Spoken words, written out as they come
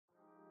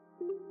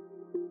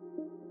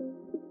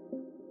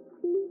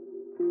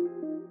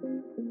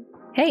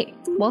Hey,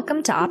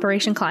 welcome to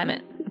Operation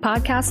Climate, a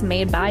podcast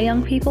made by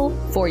young people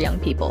for young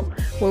people,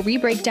 where we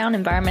break down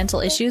environmental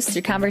issues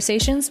through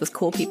conversations with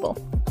cool people.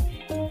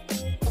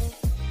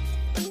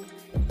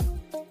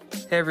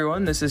 Hey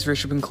everyone, this is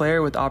Richard and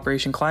Claire with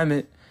Operation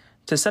Climate.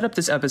 To set up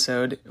this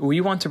episode,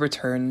 we want to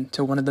return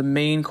to one of the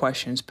main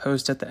questions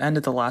posed at the end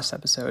of the last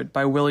episode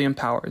by William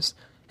Powers,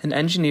 an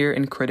engineer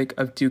and critic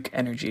of Duke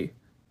Energy.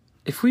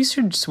 If we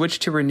should switch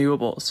to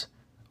renewables,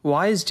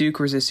 why is Duke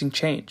resisting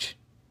change?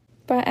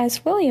 But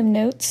as William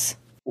notes,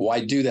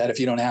 why do that if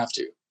you don't have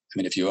to? I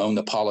mean, if you own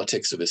the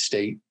politics of a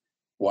state,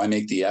 why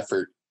make the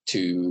effort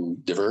to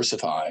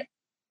diversify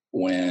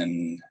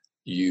when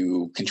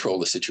you control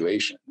the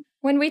situation?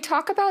 When we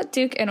talk about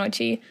Duke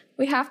Energy,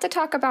 we have to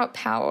talk about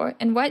power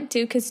and what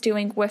Duke is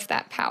doing with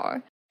that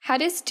power. How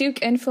does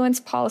Duke influence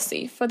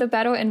policy for the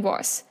better and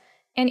worse?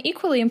 And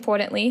equally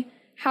importantly,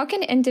 how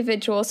can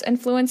individuals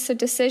influence the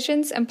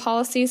decisions and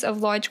policies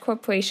of large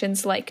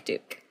corporations like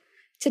Duke?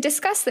 To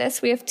discuss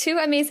this, we have two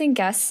amazing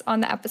guests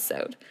on the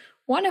episode,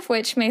 one of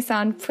which may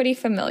sound pretty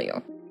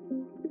familiar.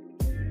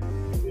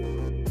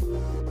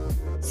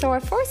 So our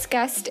first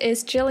guest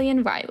is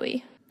Jillian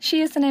Riley.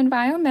 She is an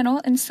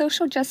environmental and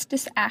social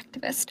justice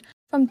activist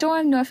from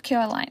Durham, North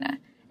Carolina,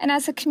 and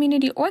as a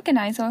community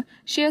organizer,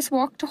 she has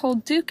worked to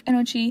hold Duke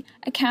Energy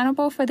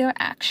accountable for their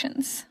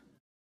actions.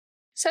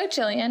 So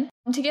Jillian,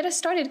 to get us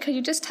started, could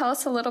you just tell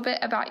us a little bit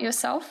about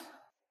yourself?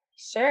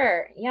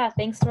 Sure. Yeah,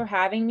 thanks for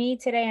having me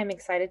today. I'm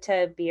excited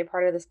to be a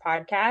part of this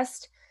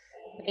podcast.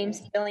 My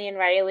name's Jillian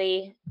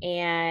Riley,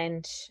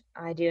 and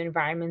I do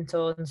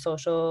environmental and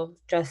social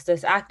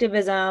justice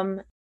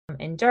activism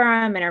in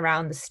Durham and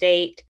around the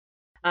state.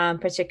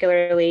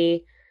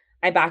 Particularly,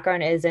 my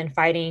background is in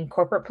fighting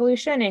corporate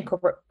pollution and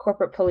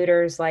corporate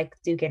polluters like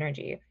Duke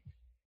Energy.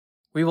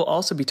 We will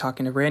also be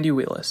talking to Randy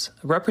Wheelis,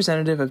 a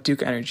representative of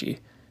Duke Energy,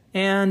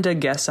 and a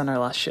guest on our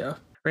last show.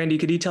 Randy,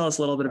 could you tell us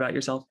a little bit about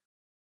yourself?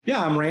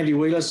 Yeah, I'm Randy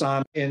Wheelis.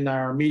 I'm in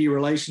our media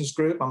relations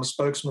group. I'm a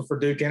spokesman for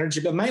Duke Energy,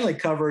 but mainly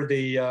cover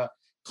the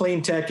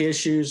clean tech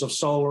issues of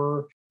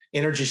solar,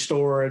 energy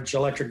storage,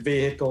 electric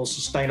vehicles,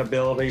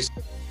 sustainability.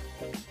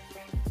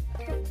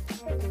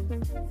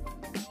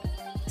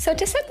 So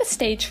to set the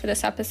stage for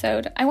this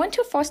episode, I want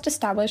to first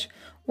establish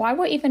why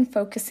we're even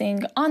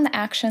focusing on the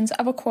actions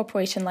of a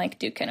corporation like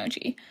Duke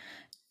Energy.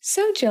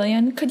 So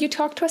Jillian, could you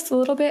talk to us a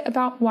little bit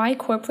about why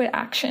corporate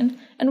action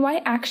and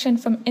why action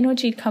from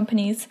energy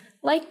companies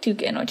like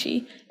Duke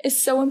Energy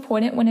is so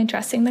important when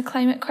addressing the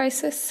climate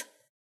crisis?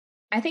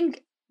 I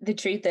think the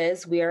truth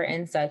is we are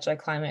in such a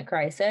climate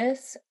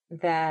crisis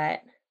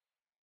that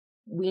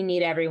we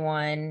need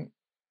everyone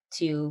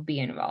to be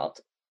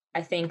involved.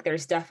 I think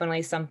there's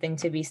definitely something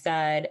to be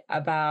said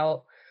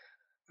about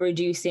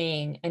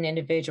reducing an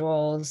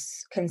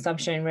individual's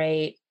consumption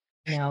rate,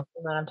 the amount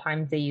of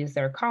times they use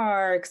their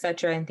car, et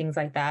cetera, and things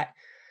like that.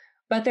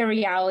 But the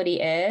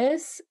reality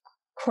is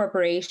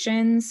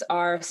corporations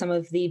are some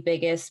of the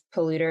biggest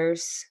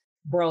polluters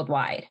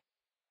worldwide.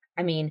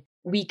 I mean,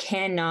 we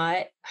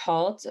cannot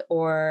halt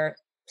or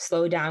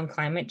slow down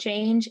climate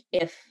change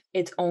if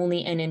it's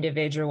only an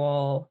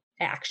individual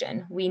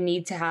action. We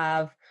need to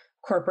have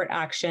corporate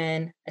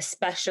action,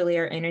 especially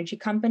our energy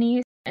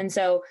companies. And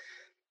so,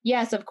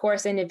 yes, of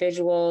course,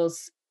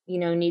 individuals,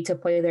 need to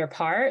play their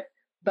part,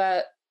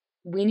 but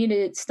we need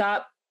to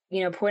stop,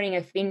 pointing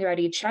a finger at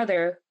each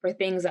other for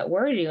things that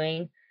we're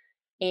doing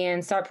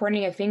and start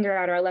pointing a finger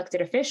at our elected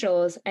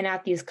officials and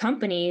at these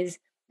companies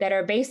that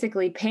are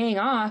basically paying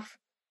off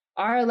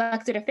our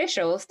elected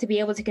officials to be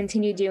able to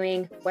continue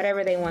doing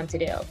whatever they want to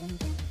do.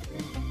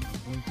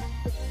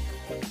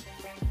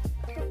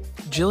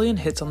 Jillian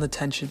hits on the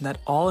tension that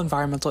all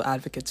environmental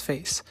advocates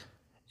face: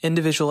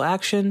 individual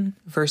action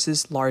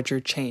versus larger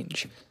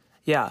change.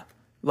 Yeah,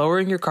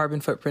 lowering your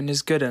carbon footprint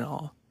is good and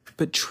all,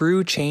 but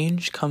true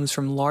change comes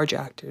from large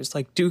actors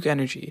like Duke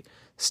Energy,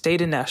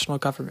 state and national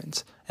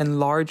governments, and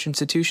large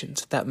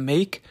institutions that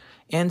make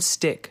and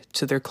stick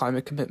to their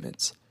climate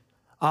commitments.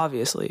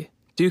 Obviously,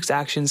 Duke's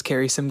actions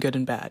carry some good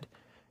and bad.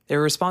 They're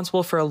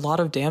responsible for a lot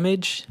of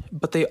damage,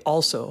 but they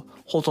also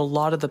hold a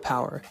lot of the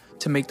power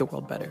to make the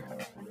world better.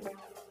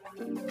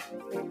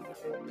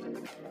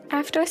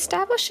 After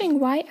establishing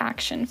why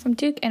action from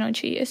Duke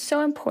Energy is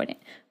so important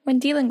when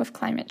dealing with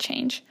climate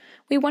change,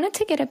 we wanted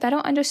to get a better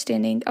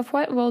understanding of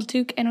what role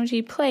Duke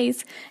Energy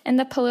plays in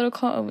the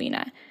political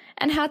arena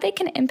and how they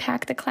can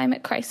impact the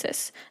climate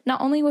crisis,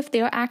 not only with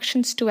their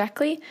actions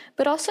directly,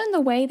 but also in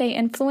the way they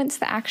influence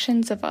the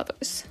actions of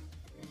others.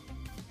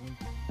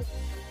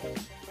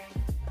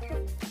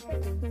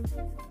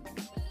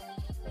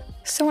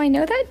 So I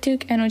know that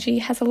Duke Energy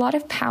has a lot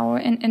of power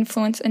and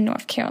influence in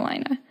North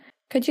Carolina.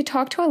 Could you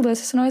talk to our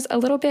listeners a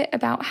little bit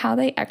about how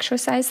they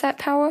exercise that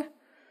power?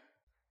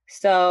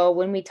 So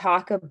when we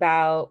talk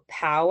about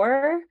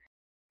power,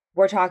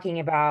 we're talking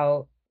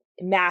about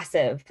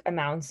massive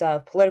amounts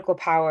of political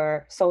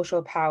power,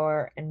 social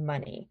power, and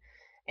money.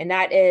 And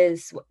that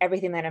is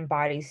everything that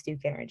embodies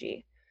Duke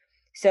Energy.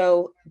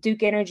 So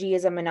Duke Energy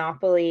is a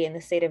monopoly in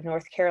the state of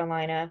North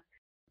Carolina.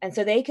 And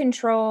so they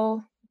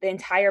control the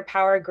entire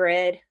power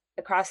grid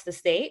across the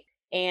state.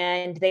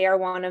 And they are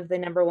one of the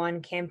number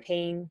one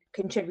campaign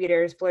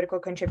contributors, political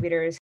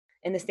contributors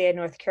in the state of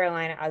North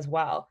Carolina as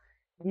well,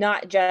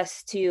 not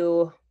just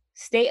to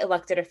state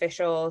elected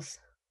officials,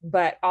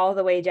 but all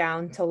the way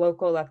down to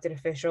local elected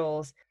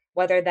officials,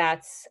 whether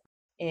that's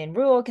in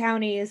rural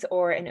counties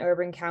or in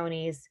urban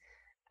counties.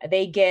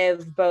 They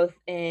give both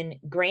in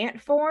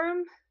grant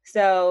form.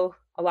 So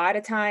a lot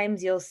of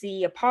times you'll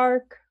see a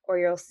park or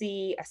you'll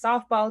see a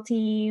softball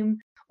team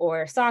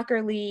or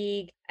soccer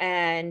league,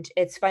 and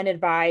it's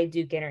funded by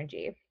Duke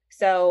Energy.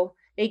 So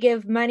they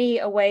give money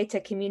away to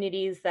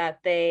communities that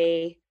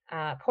they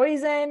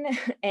poison,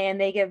 and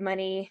they give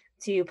money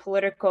to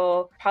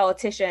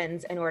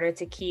politicians in order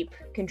to keep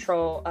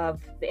control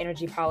of the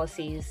energy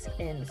policies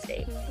in the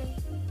state.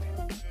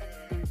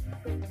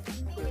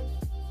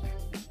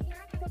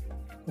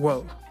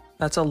 Whoa,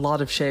 that's a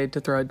lot of shade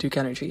to throw at Duke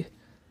Energy.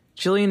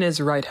 Jillian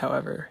is right,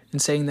 however, in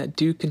saying that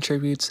Duke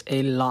contributes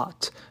a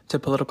lot to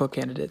political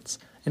candidates.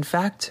 In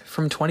fact,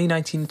 from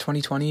 2019 to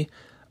 2020,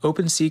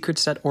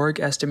 OpenSecrets.org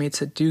estimates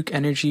that Duke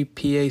Energy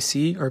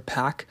PAC, or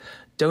PAC,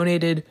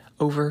 donated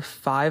over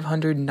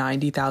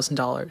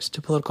 $590,000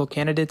 to political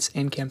candidates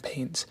and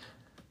campaigns.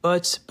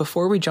 But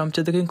before we jump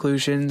to the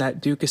conclusion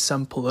that Duke is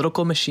some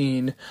political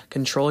machine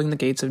controlling the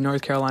gates of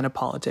North Carolina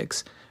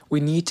politics, we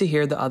need to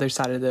hear the other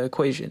side of the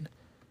equation.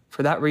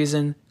 For that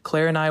reason,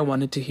 Claire and I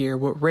wanted to hear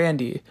what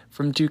Randy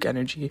from Duke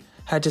Energy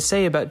had to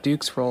say about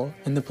Duke's role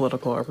in the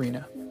political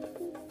arena.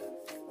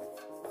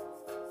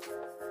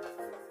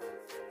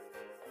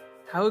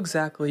 How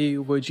exactly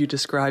would you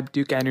describe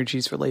Duke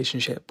Energy's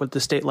relationship with the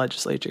state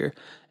legislature,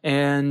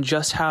 and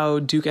just how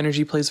Duke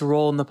Energy plays a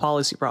role in the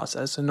policy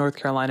process in North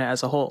Carolina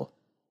as a whole?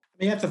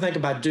 You have to think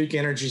about Duke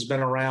Energy's been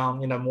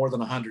around, more than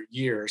 100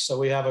 years. So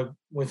we have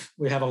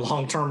a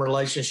long-term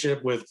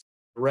relationship with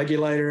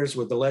regulators,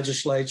 with the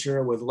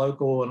legislature, with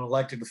local and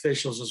elected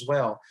officials as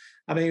well.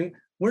 I mean,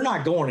 we're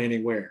not going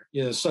anywhere.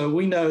 So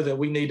we know that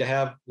we need to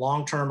have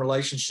long-term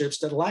relationships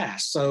that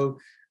last. So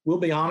we'll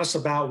be honest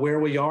about where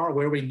we are,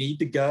 where we need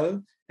to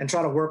go, and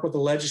try to work with the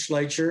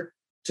legislature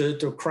to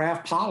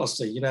craft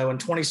policy. In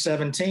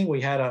 2017, we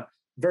had a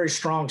very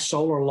strong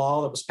solar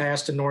law that was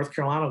passed in North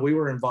Carolina. We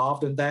were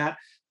involved in that.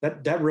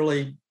 That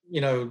really,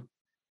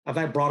 I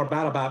think brought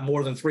about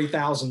more than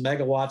 3,000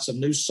 megawatts of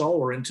new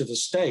solar into the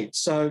state.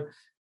 So,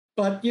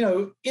 but,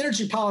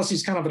 energy policy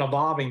is kind of an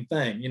evolving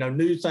thing.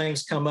 New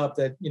things come up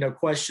that,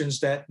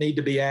 questions that need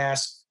to be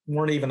asked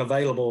weren't even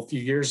available a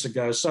few years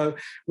ago. So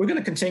we're going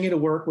to continue to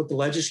work with the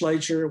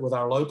legislature, with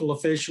our local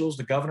officials,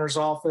 the governor's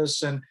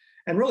office, and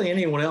really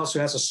anyone else who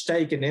has a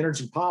stake in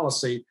energy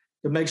policy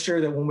to make sure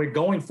that when we're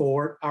going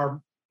forward,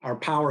 our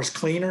power is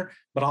cleaner,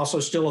 but also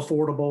still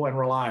affordable and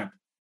reliable.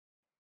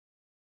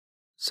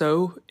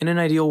 So, in an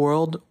ideal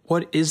world,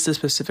 what is the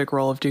specific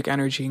role of Duke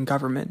Energy in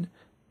government?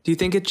 Do you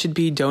think it should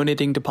be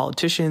donating to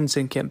politicians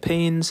and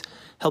campaigns,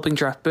 helping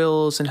draft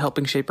bills, and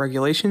helping shape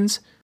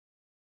regulations?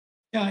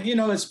 Yeah,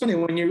 it's funny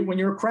when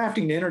you're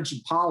crafting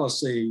energy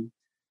policy.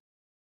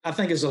 I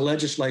think as a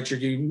legislature,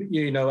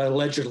 a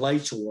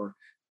legislator,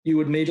 you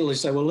would immediately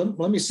say, well,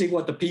 let me see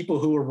what the people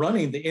who are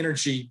running the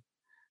energy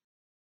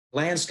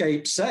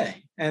landscape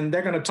say. And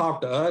they're going to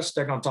talk to us.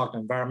 They're going to talk to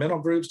environmental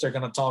groups. They're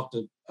going to talk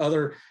to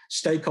other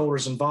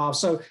stakeholders involved.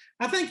 So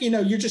I think,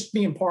 you're just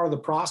being part of the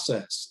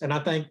process. And I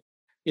think,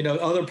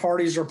 other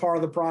parties are part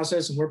of the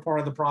process and we're part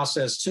of the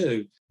process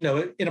too.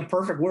 In a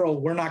perfect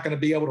world, we're not going to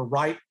be able to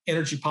write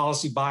energy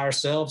policy by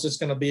ourselves. It's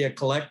going to be a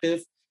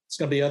collective. It's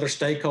going to be other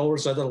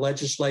stakeholders, other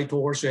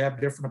legislators who have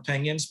different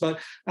opinions. But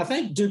I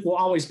think Duke will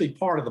always be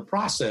part of the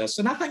process.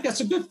 And I think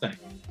that's a good thing.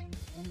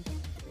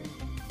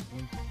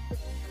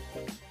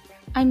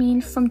 I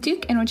mean, from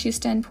Duke Energy's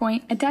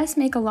standpoint, it does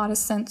make a lot of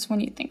sense when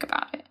you think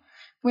about it.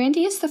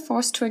 Randy is the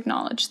first to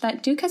acknowledge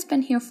that Duke has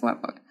been here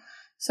forever.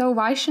 So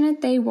why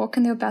shouldn't they work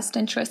in their best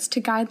interest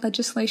to guide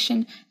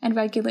legislation and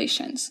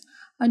regulations?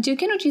 On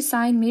Duke Energy's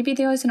side, maybe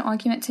there is an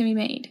argument to be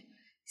made.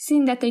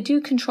 Seeing that they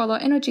do control our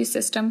energy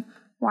system,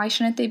 why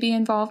shouldn't they be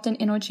involved in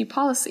energy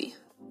policy?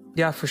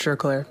 Yeah, for sure,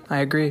 Claire. I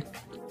agree.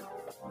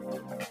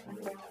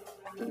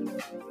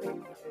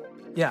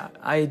 Yeah,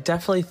 I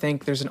definitely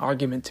think there's an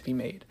argument to be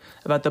made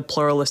about the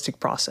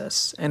pluralistic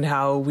process and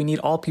how we need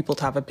all people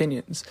to have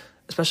opinions,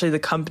 especially the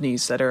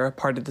companies that are a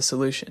part of the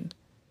solution.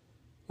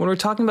 When we're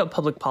talking about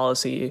public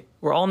policy,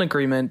 we're all in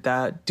agreement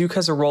that Duke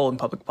has a role in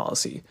public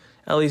policy,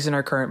 at least in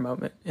our current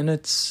moment, and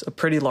it's a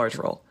pretty large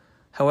role.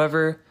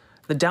 However,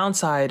 the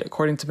downside,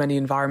 according to many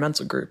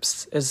environmental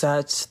groups, is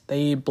that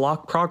they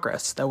block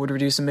progress that would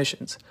reduce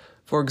emissions.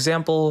 For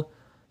example,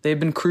 they've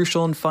been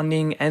crucial in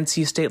funding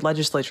NC state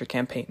legislature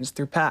campaigns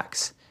through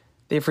PACs.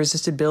 They've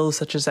resisted bills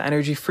such as the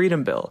Energy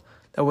Freedom Bill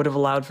that would have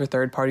allowed for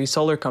third-party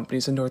solar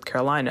companies in North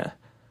Carolina.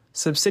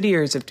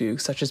 Subsidiaries of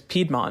Duke, such as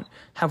Piedmont,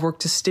 have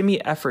worked to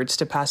stymie efforts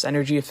to pass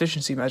energy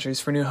efficiency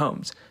measures for new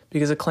homes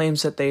because it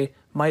claims that they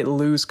might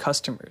lose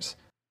customers.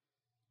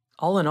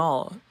 All in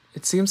all,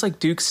 it seems like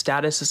Duke's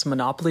status as a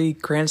monopoly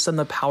grants them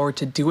the power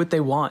to do what they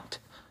want,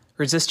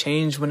 resist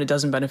change when it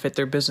doesn't benefit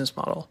their business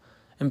model,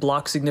 and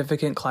block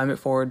significant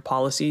climate-forward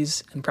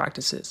policies and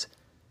practices.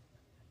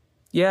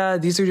 Yeah,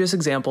 these are just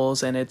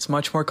examples, and it's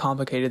much more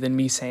complicated than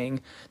me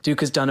saying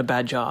Duke has done a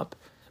bad job.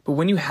 But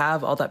when you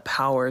have all that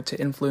power to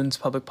influence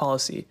public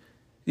policy,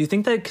 do you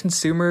think that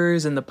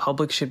consumers and the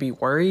public should be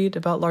worried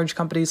about large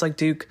companies like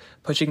Duke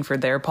pushing for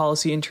their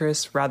policy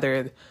interests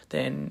rather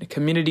than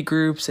community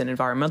groups and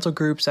environmental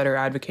groups that are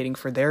advocating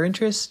for their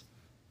interests?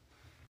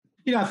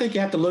 I think you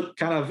have to look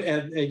kind of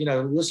at,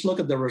 let's look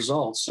at the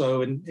results.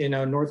 So in,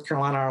 North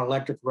Carolina, our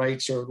electric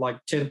rates are like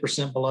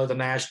 10% below the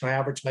national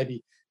average,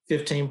 maybe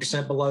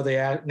 15% below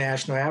the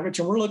national average.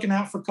 And we're looking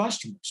out for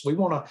customers.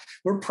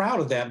 We're proud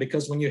of that,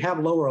 because when you have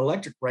lower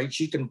electric rates,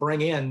 you can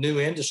bring in new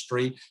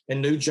industry and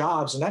new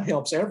jobs, and that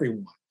helps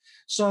everyone.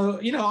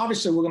 So,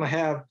 obviously we're going to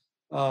have,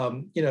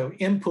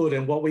 input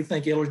in what we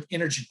think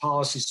energy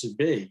policies should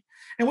be.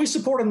 And we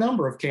support a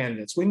number of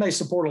candidates. We may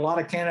support a lot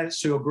of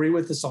candidates who agree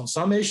with us on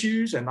some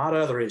issues and not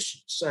other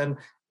issues. And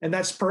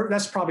that's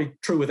probably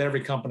true with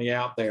every company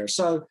out there.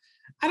 So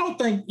I don't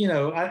think,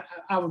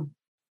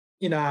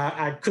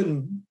 I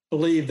couldn't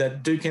believe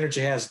that Duke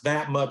Energy has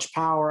that much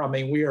power. I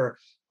mean, we are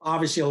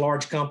obviously a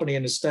large company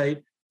in the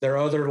state. There are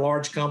other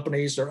large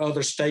companies, there are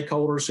other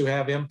stakeholders who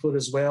have input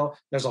as well.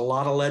 There's a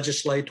lot of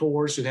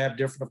legislators who have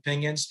different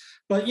opinions.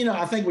 But,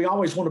 I think we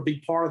always want to be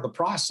part of the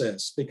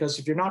process, because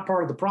if you're not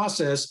part of the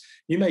process,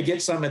 you may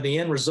get some at the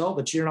end result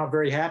that you're not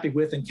very happy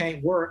with and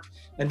can't work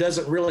and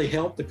doesn't really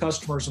help the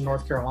customers in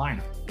North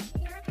Carolina.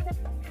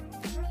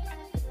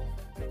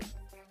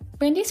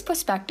 Randy's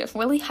perspective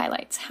really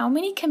highlights how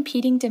many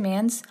competing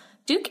demands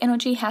Duke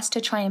Energy has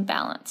to try and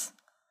balance.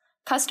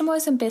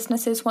 Customers and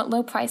businesses want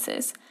low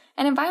prices,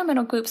 and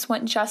environmental groups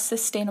want just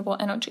sustainable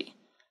energy.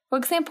 For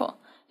example,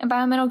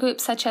 environmental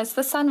groups such as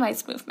the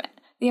Sunrise Movement,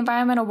 the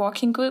Environmental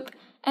Working Group,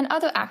 and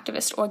other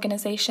activist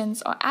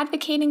organizations are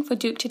advocating for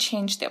Duke to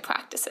change their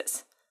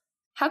practices.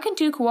 How can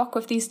Duke work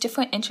with these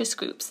different interest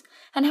groups,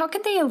 and how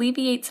can they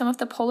alleviate some of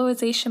the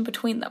polarization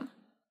between them?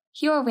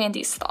 Here are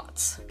Randy's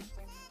thoughts.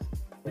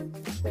 I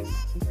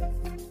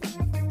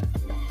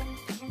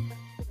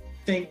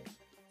think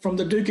from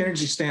the Duke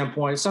Energy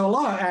standpoint, so a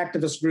lot of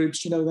activist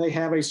groups, they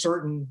have a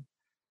certain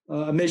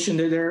mission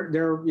that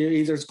they're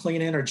either it's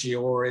clean energy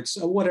or it's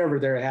whatever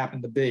they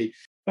happen to be.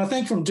 But I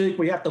think from Duke,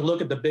 we have to look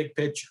at the big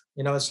picture.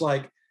 It's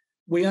like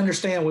we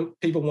understand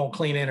people want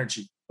clean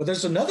energy, but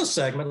there's another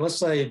segment, let's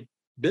say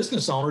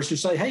business owners, who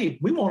say, hey,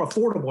 we want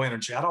affordable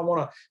energy. I don't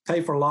want to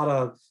pay for a lot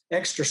of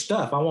extra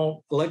stuff. I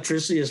want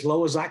electricity as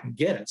low as I can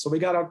get it. So we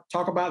got to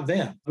talk about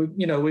them.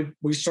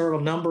 We serve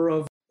a number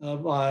of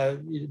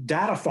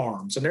data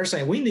farms, and they're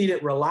saying we need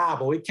it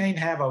reliable. We can't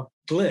have a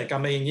click. I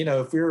mean,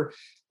 if you're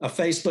a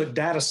Facebook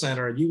data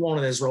center, you want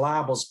it as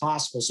reliable as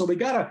possible. So we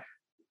got to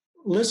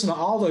listen to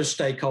all those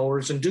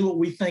stakeholders and do what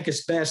we think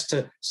is best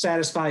to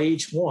satisfy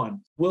each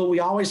one. Will we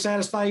always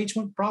satisfy each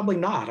one? Probably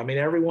not. I mean,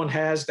 everyone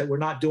has that we're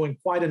not doing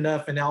quite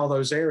enough in all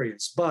those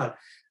areas. But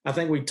I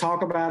think we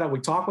talk about it. We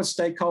talk with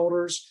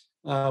stakeholders.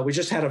 We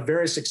just had a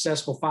very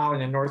successful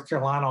filing in North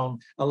Carolina on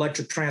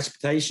electric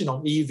transportation,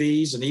 on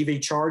EVs and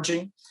EV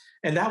charging.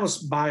 And that was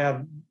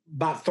by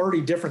about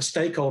 30 different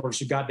stakeholders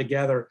who got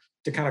together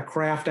to kind of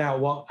craft out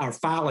what our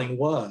filing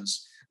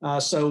was.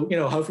 So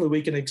hopefully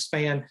we can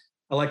expand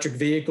electric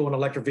vehicle and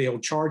electric vehicle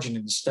charging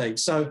in the state.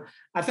 So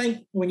I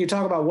think when you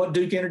talk about what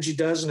Duke Energy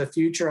does in the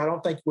future, I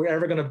don't think we're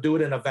ever going to do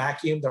it in a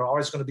vacuum. There are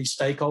always going to be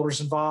stakeholders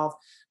involved.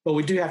 But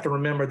we do have to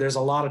remember there's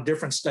a lot of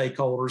different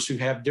stakeholders who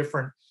have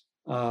different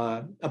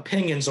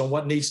opinions on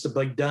what needs to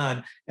be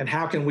done and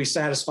how can we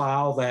satisfy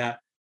all that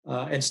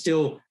and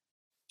still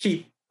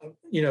keep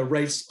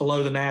rates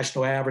below the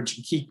national average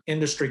and keep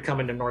industry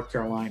coming to North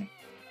Carolina.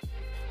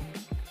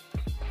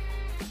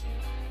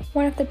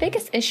 One of the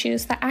biggest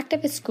issues that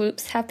activist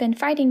groups have been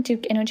fighting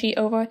Duke Energy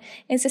over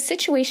is a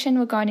situation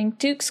regarding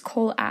Duke's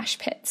coal ash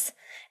pits.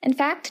 In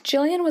fact,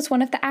 Jillian was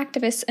one of the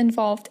activists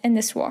involved in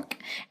this work,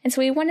 and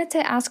so we wanted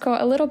to ask her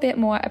a little bit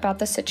more about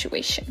the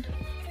situation.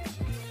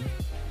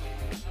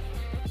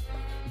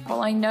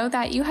 Well, I know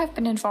that you have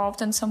been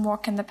involved in some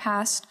work in the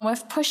past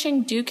with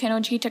pushing Duke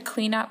Energy to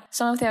clean up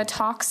some of their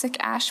toxic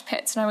ash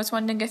pits, and I was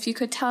wondering if you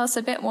could tell us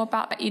a bit more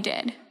about what you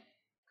did.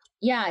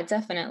 Yeah,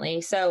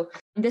 definitely. So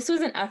this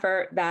was an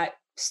effort that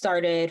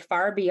started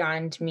far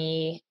beyond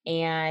me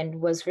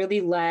and was really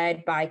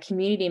led by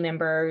community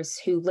members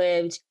who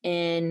lived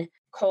in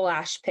coal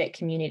ash pit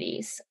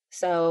communities.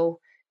 So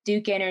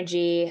Duke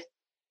Energy,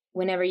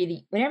 whenever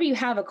you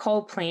have a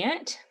coal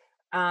plant,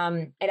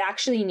 it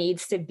actually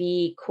needs to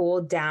be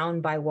cooled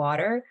down by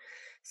water.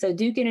 So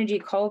Duke Energy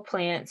coal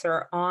plants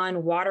are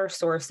on water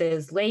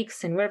sources,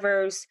 lakes and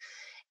rivers,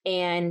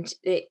 and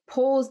it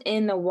pulls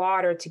in the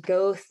water to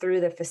go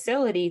through the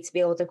facility to be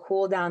able to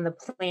cool down the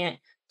plant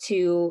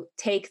to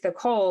take the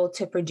coal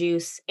to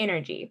produce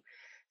energy.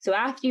 So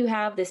after you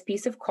have this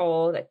piece of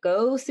coal that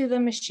goes through the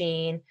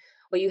machine,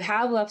 what you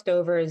have left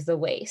over is the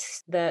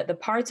waste, the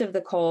parts of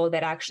the coal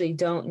that actually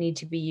don't need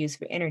to be used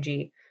for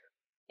energy.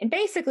 And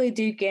basically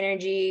Duke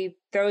Energy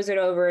throws it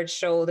over its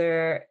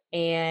shoulder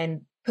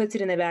and puts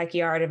it in the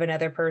backyard of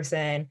another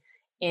person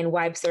and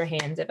wipes their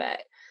hands of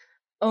it.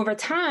 Over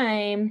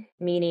time,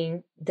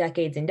 meaning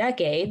decades and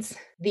decades,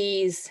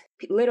 these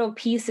little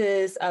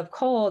pieces of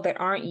coal that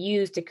aren't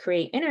used to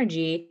create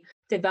energy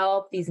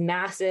develop these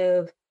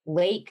massive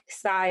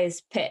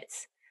lake-sized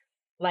pits.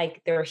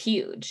 Like, they're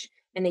huge,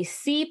 and they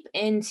seep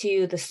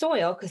into the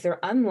soil because they're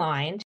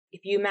unlined.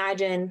 If you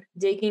imagine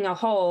digging a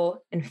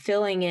hole and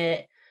filling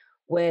it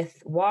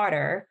with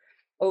water,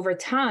 over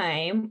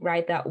time,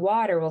 right, that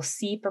water will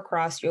seep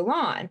across your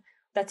lawn.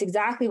 That's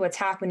exactly what's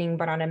happening,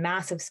 but on a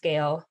massive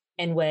scale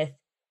and with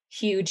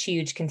huge,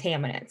 huge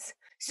contaminants.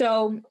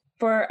 So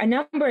for a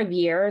number of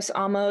years,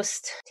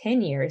 almost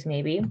 10 years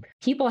maybe,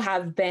 people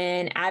have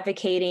been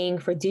advocating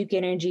for Duke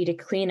Energy to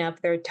clean up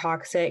their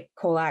toxic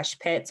coal ash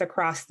pits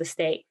across the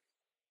state.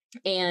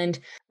 And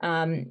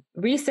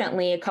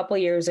recently, a couple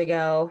years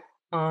ago,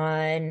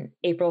 on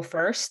April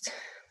 1st,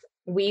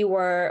 we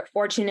were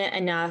fortunate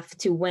enough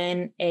to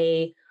win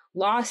a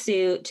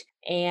lawsuit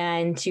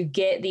and to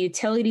get the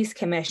Utilities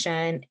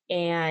Commission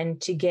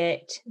and to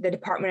get the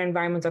Department of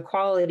Environmental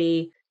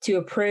Quality to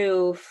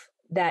approve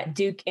that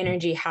Duke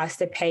Energy has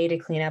to pay to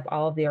clean up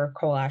all of their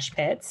coal ash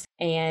pits.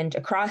 And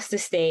across the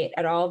state,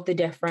 at all of the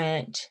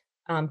different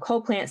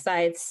coal plant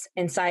sites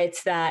and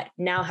sites that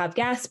now have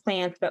gas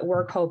plants but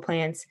were coal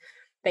plants,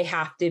 they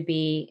have to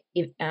be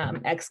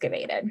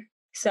excavated.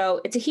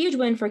 So it's a huge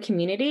win for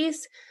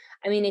communities.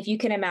 I mean, if you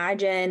can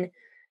imagine,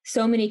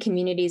 so many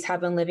communities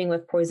have been living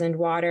with poisoned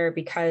water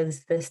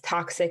because this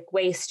toxic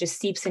waste just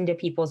seeps into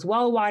people's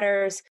well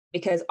waters,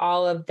 because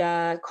all of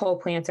the coal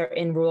plants are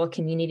in rural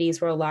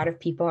communities where a lot of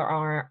people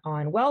are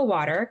on well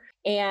water.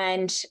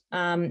 And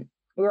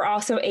we're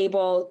also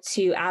able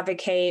to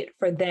advocate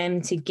for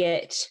them to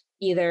get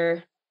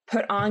either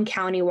put on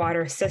county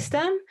water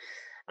system,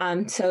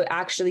 so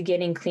actually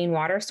getting clean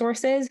water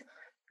sources,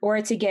 or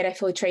to get a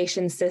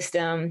filtration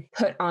system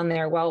put on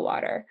their well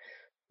water.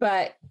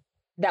 But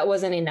that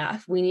wasn't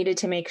enough. We needed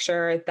to make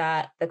sure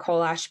that the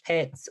coal ash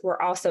pits were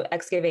also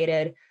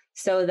excavated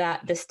so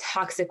that this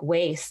toxic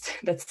waste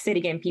that's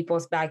sitting in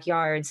people's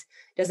backyards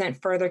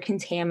doesn't further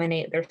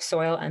contaminate their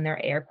soil and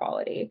their air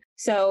quality.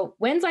 So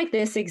wins like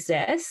this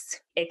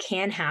exist. It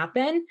can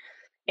happen.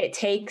 It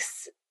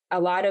takes a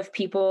lot of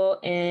people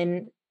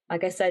in,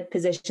 like I said,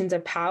 positions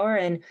of power,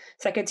 and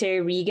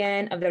Secretary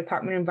Regan of the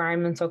Department of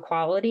Environmental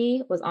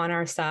Quality was on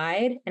our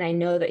side. And I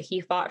know that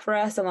he fought for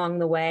us along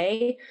the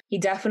way. He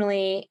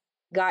definitely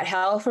got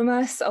hell from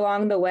us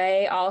along the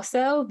way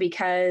also,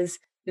 because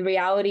the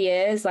reality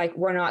is, like,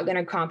 we're not going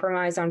to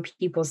compromise on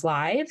people's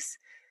lives.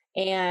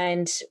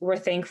 And we're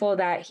thankful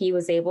that he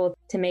was able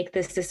to make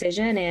this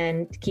decision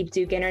and keep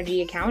Duke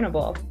Energy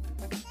accountable.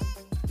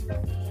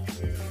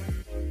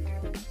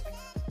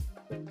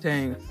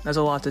 Dang, that's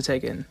a lot to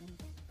take in.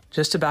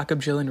 Just to back up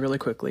Jillian really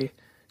quickly,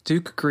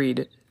 Duke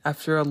agreed,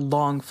 after a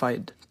long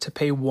fight, to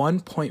pay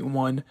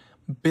 $1.1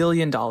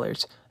 billion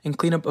and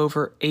clean up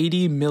over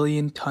 80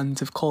 million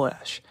tons of coal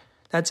ash.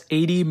 That's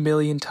 80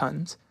 million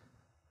tons.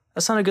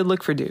 That's not a good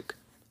look for Duke,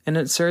 and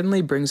it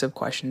certainly brings up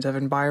questions of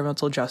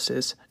environmental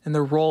justice and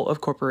the role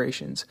of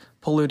corporations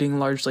polluting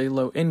largely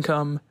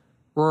low-income,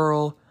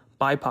 rural,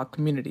 BIPOC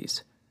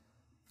communities.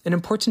 An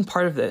important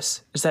part of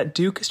this is that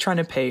Duke is trying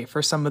to pay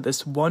for some of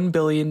this $1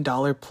 billion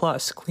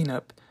plus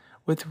cleanup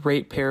with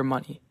ratepayer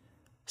money,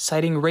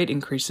 citing rate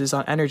increases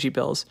on energy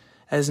bills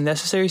as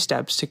necessary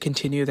steps to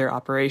continue their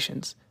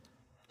operations.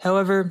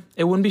 However,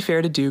 it wouldn't be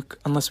fair to Duke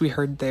unless we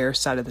heard their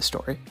side of the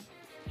story.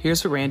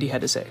 Here's what Randy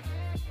had to say.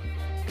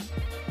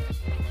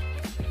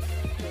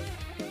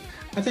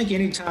 I think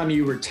anytime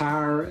you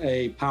retire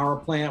a power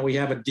plant, we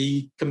have a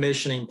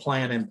decommissioning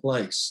plan in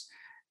place.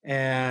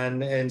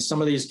 And in some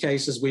of these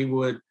cases, we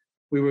were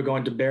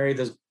going to bury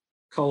the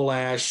coal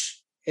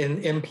ash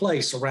in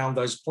place around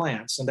those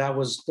plants. And that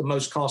was the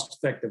most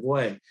cost-effective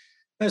way.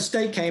 The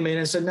state came in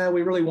and said, no,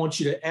 we really want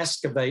you to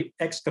excavate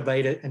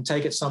it and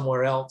take it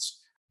somewhere else.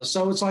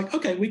 So it's like,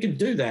 okay, we can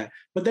do that.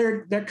 But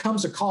there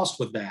comes a cost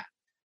with that.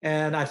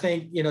 And I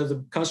think,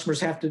 the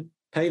customers have to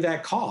pay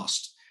that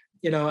cost.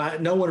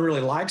 No one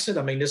really likes it.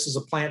 I mean, this is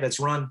a plant that's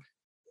run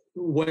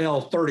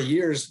well 30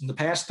 years, in the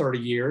past 30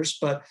 years,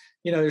 but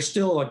there's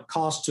still a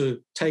cost to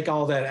take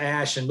all that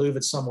ash and move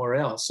it somewhere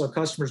else. So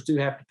customers do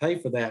have to pay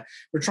for that.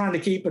 We're trying to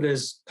keep it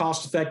as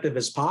cost effective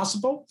as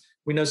possible.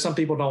 We know some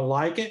people don't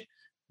like it,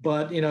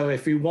 but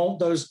if you want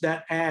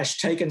that ash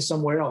taken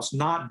somewhere else,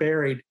 not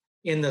buried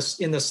in the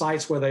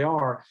sites where they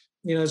are,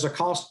 there's a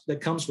cost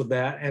that comes with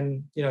that.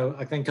 And,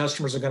 I think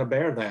customers are going to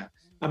bear that.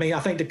 I mean, I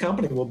think the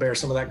company will bear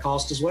some of that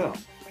cost as well.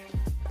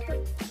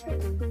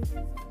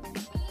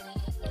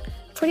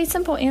 Pretty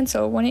simple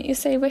answer, wouldn't you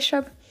say,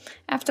 Bishop?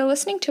 After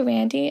listening to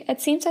Randy, it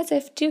seems as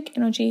if Duke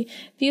Energy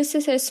views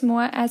this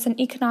more as an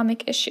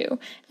economic issue,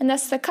 and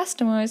thus the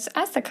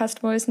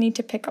customers need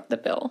to pick up the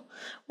bill,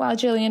 while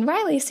Jillian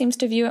Riley seems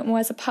to view it more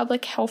as a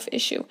public health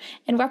issue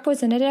and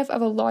representative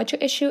of a larger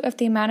issue of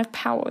the amount of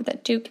power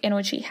that Duke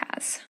Energy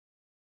has.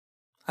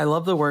 I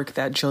love the work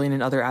that Jillian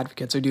and other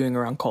advocates are doing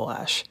around coal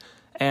ash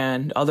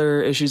and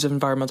other issues of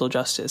environmental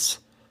justice.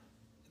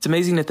 It's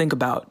amazing to think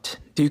about.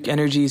 Duke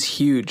Energy is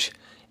huge,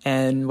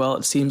 and, well,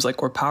 it seems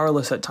like we're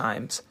powerless at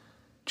times.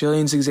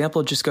 Jillian's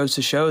example just goes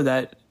to show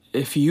that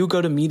if you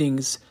go to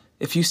meetings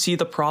if you see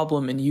the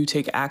problem and you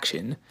take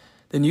action,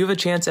 then you have a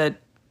chance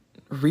at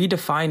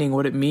redefining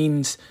what it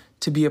means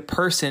to be a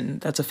person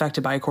that's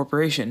affected by a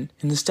corporation,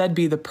 and instead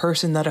be the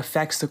person that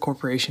affects the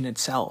corporation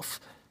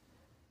itself.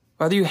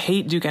 Whether you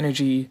hate Duke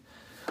Energy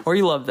or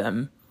you love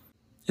them,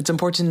 it's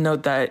important to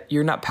note that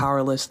you're not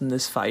powerless in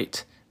this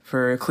fight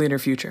for a cleaner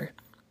future,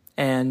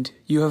 and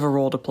you have a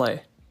role to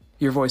play.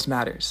 Your voice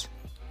matters.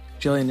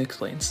 Jillian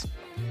explains.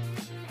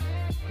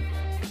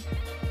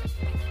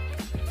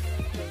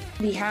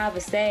 We have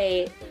a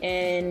say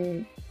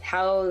in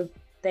how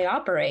they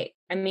operate.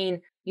 I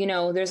mean,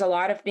 there's a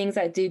lot of things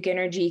that Duke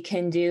Energy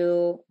can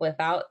do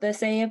without the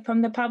say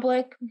from the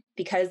public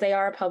because they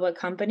are a public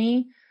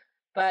company.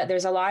 But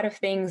there's a lot of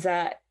things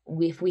that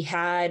if we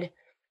had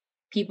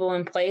people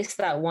in place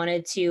that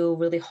wanted to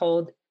really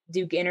hold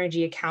Duke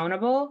Energy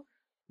accountable,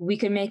 we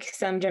could make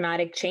some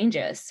dramatic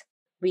changes.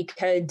 We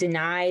could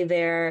deny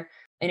their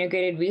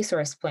integrated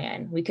resource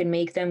plan. We could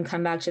make them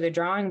come back to the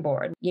drawing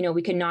board.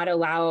 We could not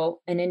allow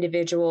an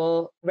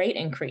individual rate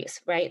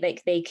increase, right?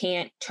 Like they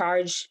can't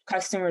charge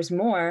customers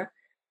more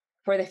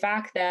for the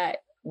fact that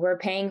we're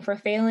paying for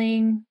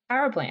failing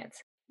power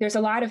plants. There's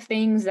a lot of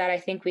things that I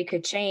think we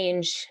could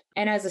change.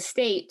 And as a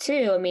state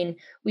too, I mean,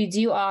 we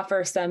do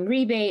offer some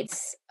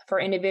rebates for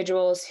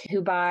individuals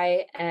who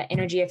buy an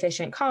energy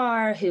efficient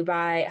car, who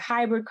buy a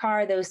hybrid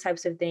car, those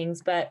types of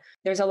things. But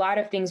there's a lot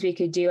of things we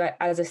could do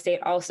as a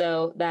state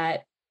also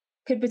that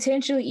could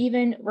potentially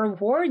even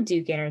reward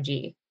Duke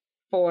Energy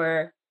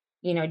for,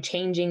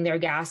 changing their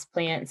gas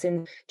plants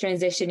and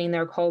transitioning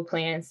their coal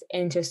plants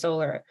into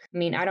solar. I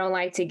mean, I don't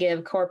like to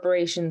give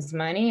corporations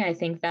money. I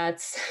think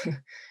that's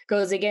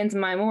goes against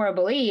my moral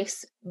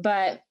beliefs.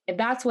 But if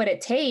that's what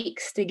it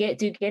takes to get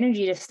Duke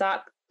Energy to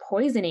stop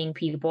poisoning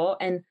people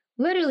and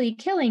literally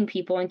killing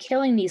people and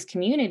killing these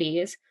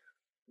communities,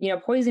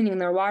 poisoning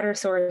their water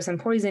source and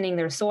poisoning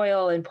their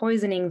soil and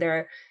poisoning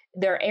their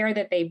air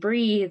that they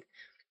breathe,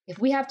 if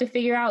we have to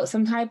figure out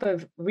some type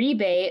of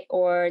rebate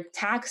or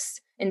tax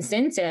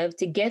incentive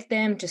to get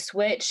them to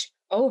switch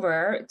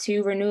over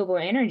to renewable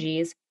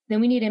energies,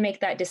 then we need to make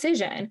that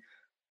decision.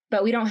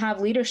 But we don't have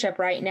leadership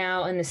right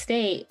now in the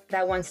state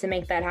that wants to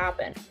make that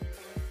happen.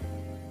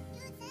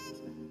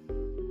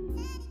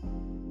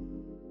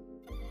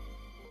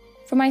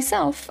 For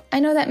myself, I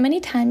know that many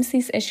times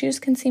these issues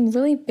can seem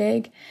really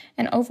big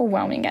and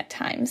overwhelming at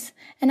times.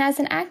 And as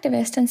an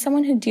activist and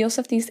someone who deals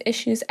with these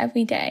issues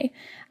every day,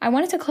 I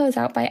wanted to close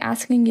out by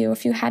asking you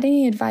if you had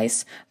any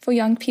advice for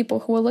young people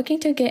who are looking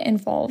to get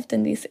involved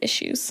in these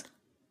issues.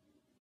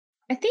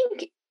 I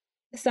think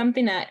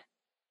something that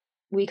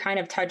we kind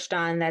of touched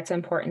on that's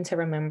important to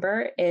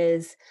remember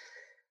is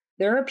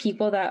there are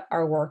people that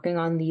are working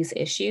on these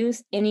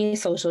issues, any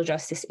social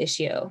justice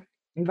issue.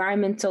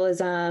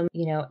 Environmentalism,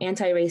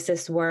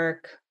 anti-racist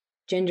work,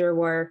 gender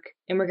work,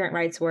 immigrant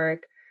rights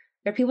work.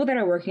 There are people that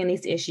are working on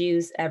these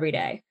issues every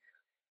day.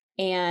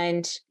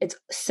 And it's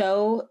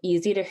so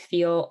easy to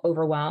feel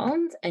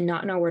overwhelmed and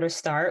not know where to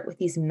start with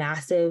these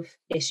massive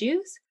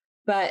issues.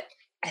 But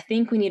I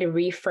think we need to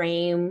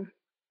reframe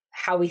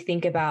how we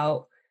think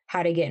about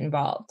how to get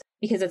involved,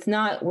 because it's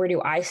not where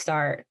do I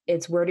start?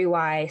 It's where do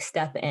I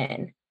step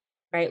in,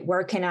 right?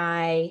 Where can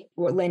I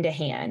lend a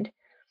hand?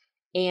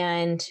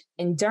 And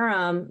in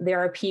Durham,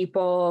 there are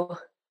people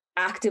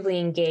actively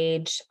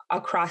engaged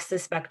across the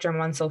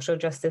spectrum on social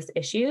justice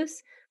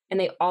issues, and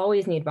they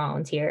always need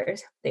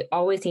volunteers. They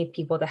always need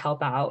people to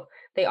help out.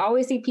 They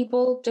always need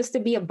people just to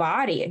be a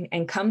body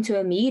and come to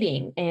a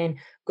meeting and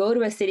go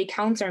to a city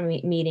council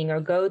meeting or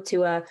go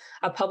to a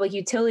public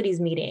utilities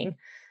meeting.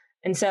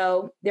 And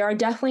so there are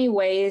definitely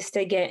ways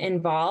to get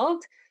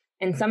involved.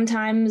 And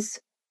sometimes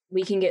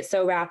we can get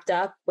so wrapped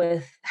up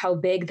with how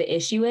big the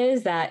issue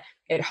is that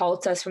it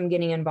halts us from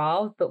getting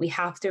involved. But we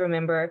have to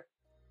remember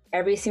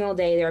every single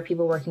day there are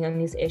people working on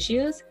these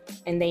issues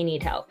and they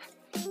need help.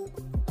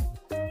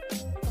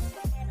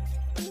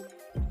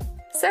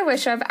 So,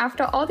 Rishabh,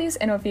 after all these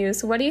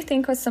interviews, what do you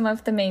think were some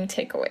of the main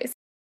takeaways?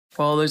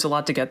 Well, there's a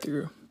lot to get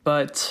through.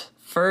 But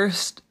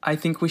first, I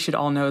think we should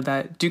all know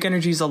that Duke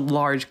Energy is a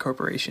large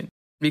corporation.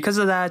 Because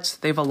of that,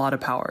 they have a lot of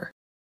power.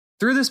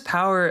 Through this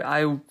power,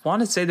 I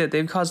want to say that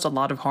they've caused a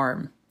lot of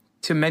harm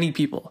to many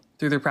people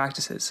through their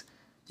practices.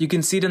 You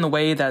can see it in the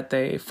way that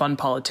they fund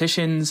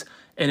politicians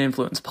and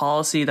influence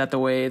policy that the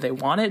way they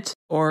want it,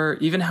 or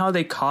even how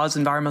they cause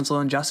environmental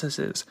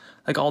injustices,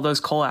 like all those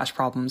coal ash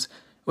problems,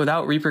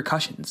 without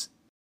repercussions.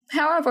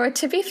 However,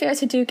 to be fair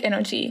to Duke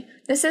Energy,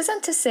 this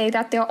isn't to say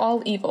that they're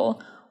all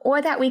evil,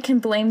 or that we can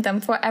blame them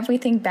for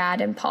everything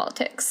bad in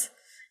politics.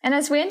 And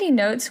as Randy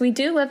notes, we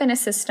do live in a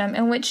system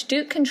in which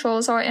Duke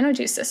controls our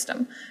energy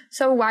system,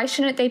 so why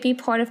shouldn't they be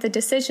part of the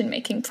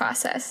decision-making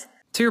process?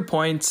 To your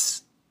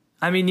points,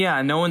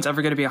 no one's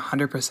ever going to be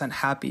 100%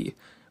 happy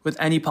with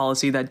any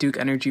policy that Duke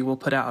Energy will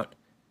put out.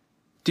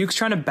 Duke's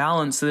trying to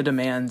balance the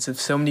demands of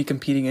so many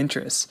competing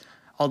interests,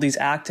 all these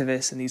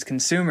activists and these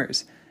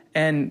consumers.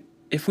 And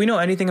if we know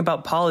anything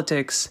about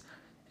politics,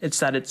 it's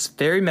that it's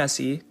very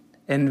messy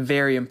and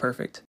very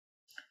imperfect.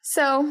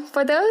 So,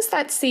 for those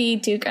that see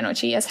Duke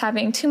Energy as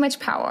having too much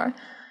power,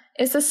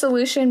 Is the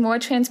solution more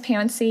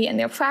transparency in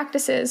their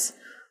practices?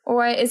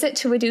 Or is it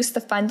to reduce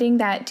the funding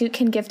that Duke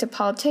can give to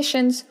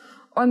politicians,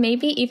 or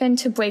maybe even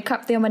to break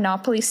up their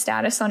monopoly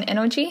status on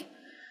energy?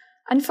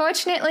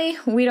 Unfortunately,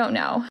 we don't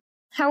know.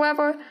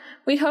 However,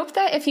 we hope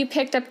that if you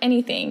picked up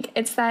anything,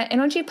 it's that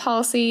energy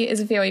policy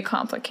is very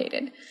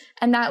complicated,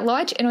 and that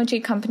large energy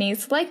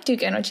companies like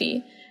Duke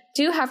Energy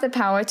do have the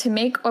power to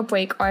make or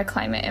break our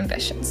climate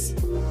ambitions.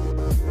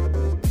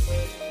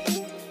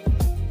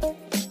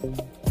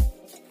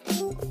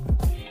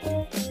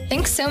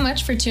 Thanks so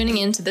much for tuning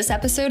in to this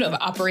episode of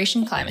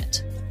Operation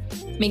Climate.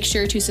 Make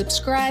sure to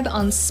subscribe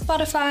on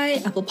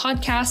Spotify, Apple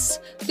Podcasts,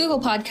 Google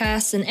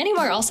Podcasts, and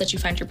anywhere else that you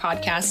find your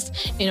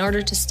podcasts in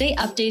order to stay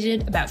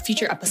updated about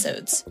future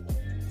episodes.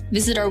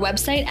 Visit our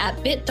website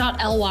at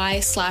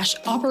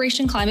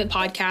bit.ly/Operation Climate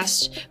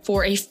Podcast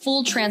for a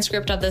full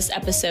transcript of this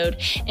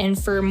episode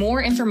and for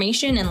more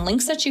information and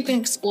links that you can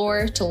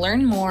explore to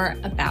learn more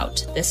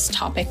about this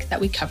topic that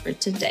we covered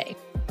today.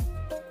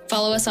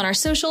 Follow us on our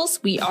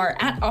socials. We are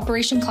at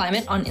Operation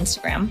Climate on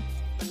Instagram.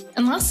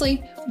 And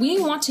lastly,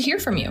 we want to hear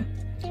from you.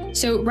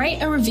 So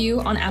write a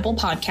review on Apple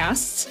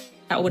Podcasts.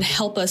 That would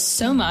help us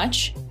so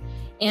much.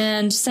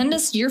 And send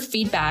us your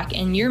feedback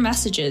and your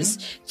messages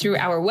through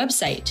our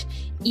website.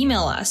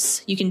 Email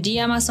us. You can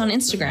DM us on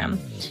Instagram.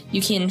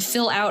 You can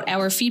fill out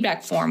our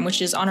feedback form,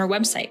 which is on our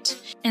website.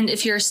 And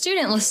if you're a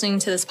student listening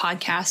to this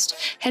podcast,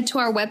 head to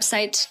our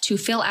website to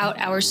fill out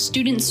our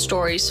Student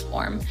Stories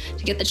form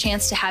to get the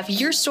chance to have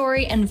your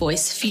story and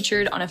voice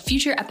featured on a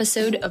future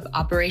episode of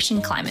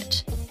Operation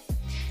Climate.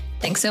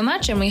 Thanks so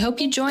much, and we hope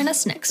you join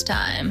us next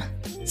time.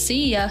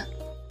 See ya!